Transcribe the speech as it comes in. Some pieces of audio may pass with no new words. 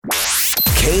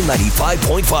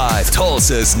K95.5,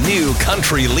 Tulsa's new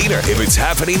country leader. If it's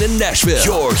happening in Nashville,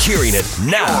 you're hearing it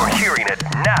now.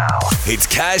 It's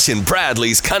Cash and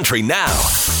Bradley's Country Now.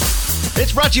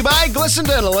 It's brought to you by Glisten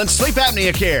Dental and Sleep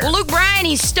Apnea Care. Well, Luke Bryan,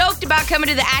 he's stoked about coming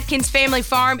to the Atkins family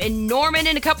farm in Norman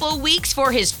in a couple of weeks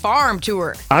for his farm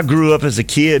tour. I grew up as a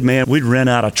kid, man. We'd rent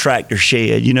out a tractor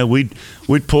shed. You know, we'd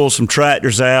pull some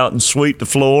tractors out and sweep the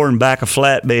floor and back a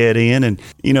flatbed in and,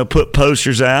 you know, put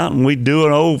posters out, and we'd do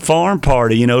an old farm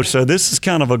party, you know. So this is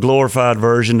kind of a glorified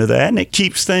version of that, and it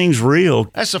keeps things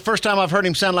real. That's the first time I've heard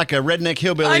him sound like a redneck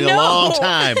hillbilly in a long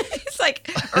time. It's like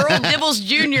Earl Dibbles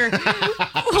Jr.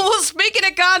 Well, speaking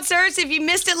of concerts, if you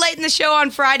missed it late in the show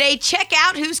on Friday, check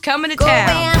out who's coming to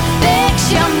town.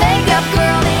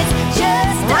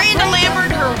 Miranda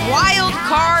Lambert, her Wild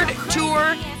Card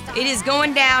Tour. It is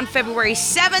going down February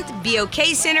 7th,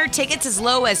 BOK Center. Tickets as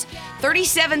low as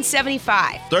 $37.75.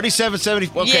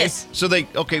 $37.70. Okay. Yes. So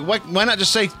why not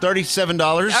just say $37?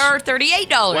 Or $38.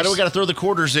 Why do we got to throw the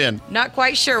quarters in? Not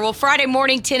quite sure. Well, Friday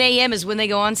morning, 10 a.m. is when they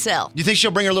go on sale. You think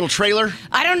she'll bring her little trailer?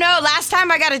 I don't know. Last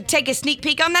time I got to take a sneak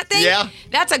peek on that thing. Yeah.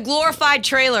 That's a glorified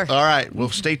trailer. All right. Well,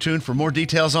 stay tuned for more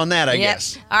details on that, I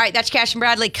guess. All right. That's Cash and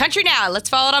Bradley Country Now. Let's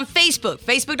follow it on Facebook.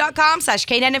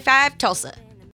 Facebook.com/K95 Tulsa.